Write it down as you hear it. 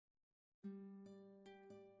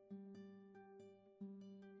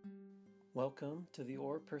Welcome to the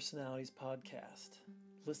Or Personalities podcast.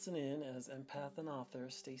 Listen in as empath and author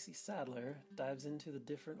Stacy Sadler dives into the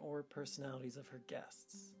different Or personalities of her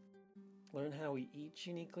guests. Learn how we each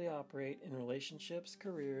uniquely operate in relationships,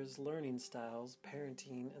 careers, learning styles,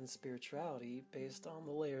 parenting, and spirituality based on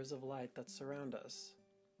the layers of light that surround us.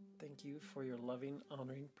 Thank you for your loving,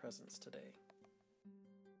 honoring presence today.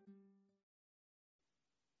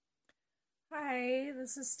 Hi,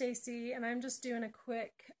 this is Stacy, and I'm just doing a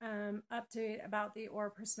quick update about the Or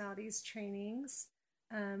Personalities trainings.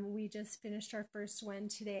 We just finished our first one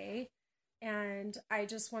today, and I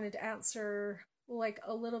just wanted to answer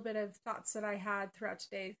a little bit of thoughts that I had throughout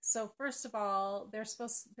today. So first of all, they're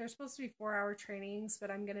supposed to be 4-hour trainings,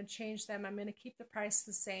 but I'm going to change them. I'm going to keep the price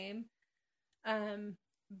the same,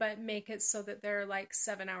 but make it so that they're like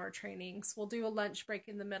 7-hour trainings. We'll do a lunch break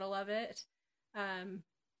in the middle of it.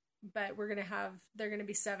 But they're going to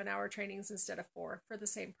be 7-hour trainings instead of 4 for the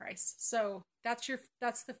same price. So that's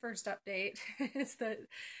the first update. Is that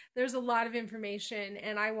there's a lot of information,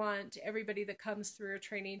 and I want everybody that comes through a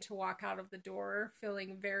training to walk out of the door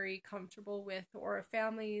feeling very comfortable with Aura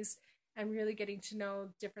families and really getting to know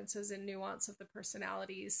differences and nuance of the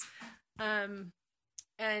personalities. And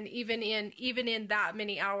even in that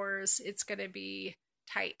many hours, it's going to be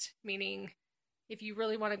tight, meaning if you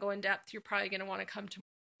really want to go in depth, you're probably going to want to come to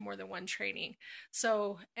more than one training.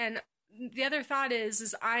 So, and the other thought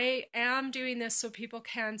is I am doing this so people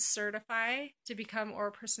can certify to become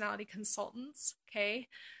Aura personality consultants. Okay.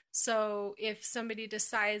 So if somebody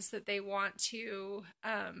decides that they want to,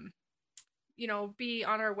 be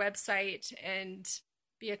on our website and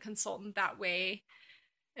be a consultant that way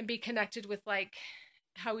and be connected with like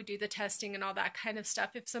how we do the testing and all that kind of stuff.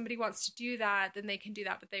 If somebody wants to do that, then they can do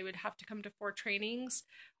that, but they would have to come to 4 trainings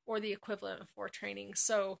or the equivalent of 4 trainings.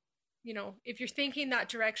 So, if you're thinking that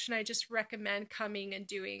direction, I just recommend coming and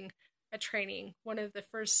doing a training. One of the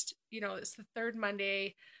first, it's the third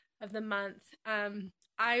Monday of the month.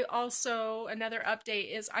 I also, another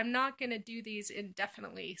update is I'm not going to do these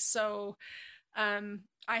indefinitely. So, I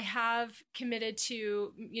have committed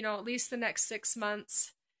to, at least the next 6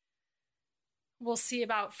 months. We'll see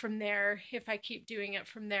about from there if I keep doing it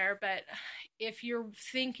from there. But if you're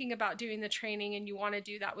thinking about doing the training and you want to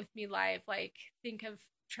do that with me live, think of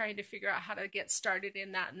trying to figure out how to get started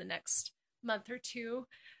in that in the next month or two,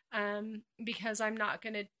 because I'm not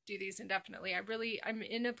going to do these indefinitely. I'm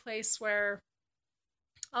in a place where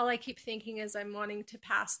all I keep thinking is I'm wanting to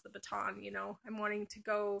pass the baton. I'm wanting to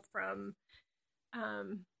go from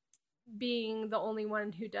being the only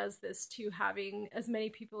one who does this to having as many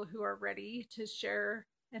people who are ready to share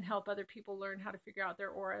and help other people learn how to figure out their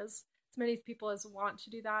auras. As many people as want to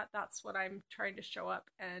do that, that's what I'm trying to show up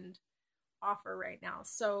and offer right now.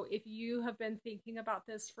 So if you have been thinking about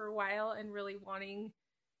this for a while and really wanting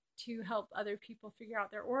to help other people figure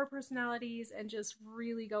out their aura personalities and just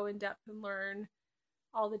really go in depth and learn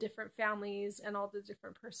all the different families and all the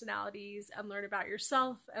different personalities and learn about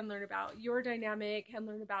yourself and learn about your dynamic and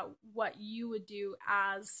learn about what you would do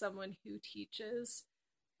as someone who teaches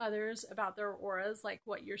others about their auras, like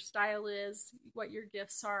what your style is, what your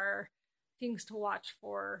gifts are, things to watch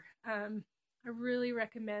for. I really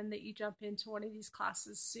recommend that you jump into one of these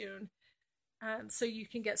classes soon, so you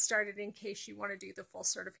can get started in case you want to do the full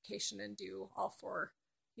certification and do all 4,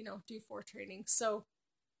 do 4 trainings.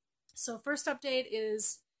 So first update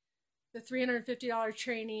is the $350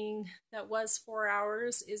 training that was 4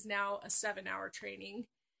 hours is now a 7-hour training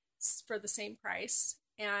for the same price.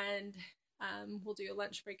 And we'll do a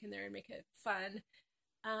lunch break in there and make it fun.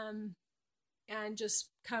 And just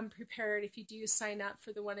come prepared if you do sign up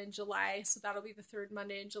for the one in July. So that'll be the 3rd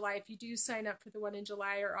Monday in July. If you do sign up for the one in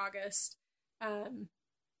July or August,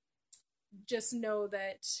 just know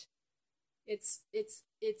that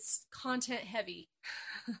it's content heavy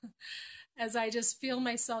as I just feel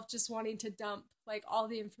myself just wanting to dump like all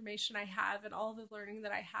the information I have and all the learning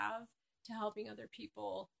that I have to helping other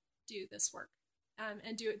people do this work,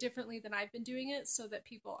 and do it differently than I've been doing it so that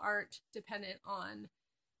people aren't dependent on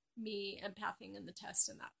me empathing in the test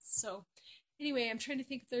and that. So anyway, I'm trying to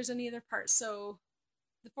think if there's any other parts. So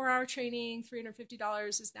the 4-hour training,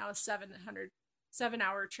 $350 is now a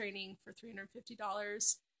 7-hour training for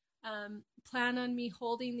 $350. Plan on me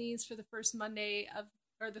holding these for the first Monday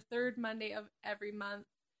or the 3rd Monday of every month,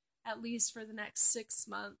 at least for the next 6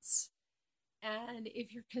 months. And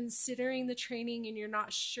if you're considering the training and you're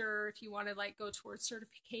not sure if you want to go towards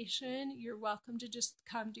certification, you're welcome to just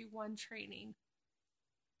come do one training.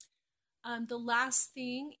 The last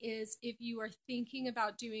thing is if you are thinking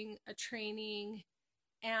about doing a training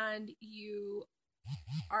and you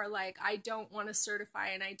are like, I don't want to certify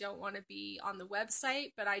and I don't want to be on the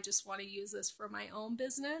website, but I just want to use this for my own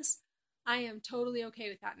business, I am totally okay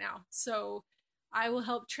with that now. So I will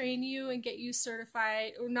help train you and get you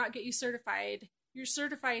certified, or not get you certified. You're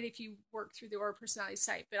certified if you work through the Aura Personality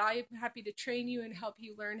site, but I'm happy to train you and help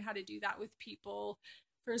you learn how to do that with people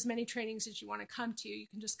for as many trainings as you want to come to. You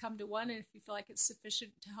can just come to one, and if you feel like it's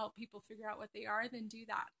sufficient to help people figure out what they are, then do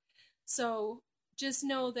that. So just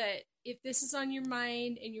know that if this is on your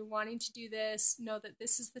mind and you're wanting to do this, know that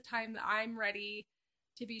this is the time that I'm ready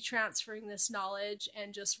to be transferring this knowledge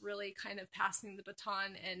and just really kind of passing the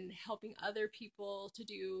baton and helping other people to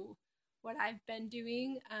do what I've been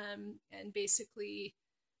doing, and basically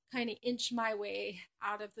kind of inch my way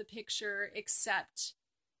out of the picture, except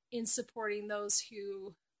in supporting those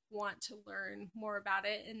who want to learn more about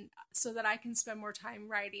it, and so that I can spend more time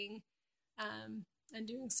writing, and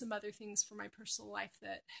doing some other things for my personal life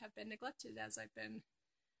that have been neglected as I've been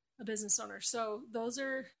a business owner. So those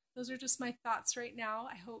are just my thoughts right now.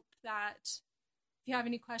 I hope that if you have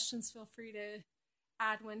any questions, feel free to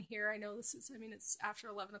add one here. I know it's after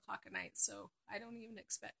 11 o'clock at night, so I don't even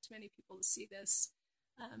expect many people to see this.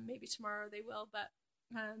 Maybe tomorrow they will, but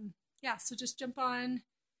yeah, so just jump on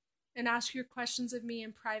and ask your questions of me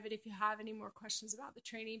in private if you have any more questions about the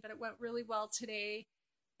training. But it went really well today.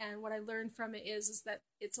 And what I learned from it is that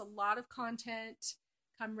it's a lot of content.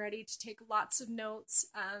 Come ready to take lots of notes,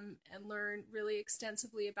 and learn really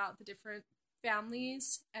extensively about the different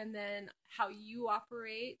families, and then how you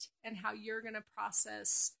operate and how you're going to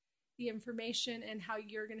process the information and how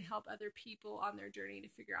you're going to help other people on their journey to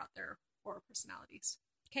figure out their Aura personalities.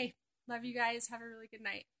 Okay, love you guys. Have a really good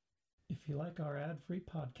night. If you like our ad-free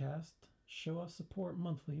podcast, show us support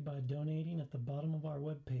monthly by donating at the bottom of our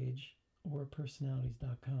webpage,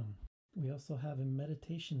 aurapersonalities.com. We also have a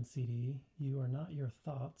meditation CD, You Are Not Your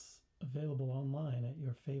Thoughts, available online at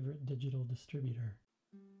your favorite digital distributor.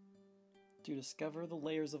 To discover the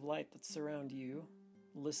layers of light that surround you,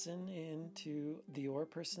 listen in to the Aura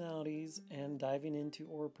Personalities and Diving into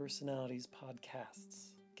Aura Personalities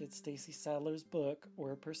podcasts. Get Stacy Sadler's book,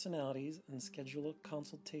 Aura Personalities, and schedule a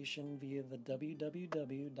consultation via the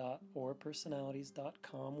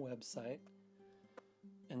www.aurapersonalities.com website,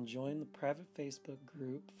 and join the private Facebook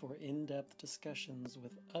group for in-depth discussions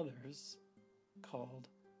with others called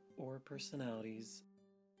Aura Personalities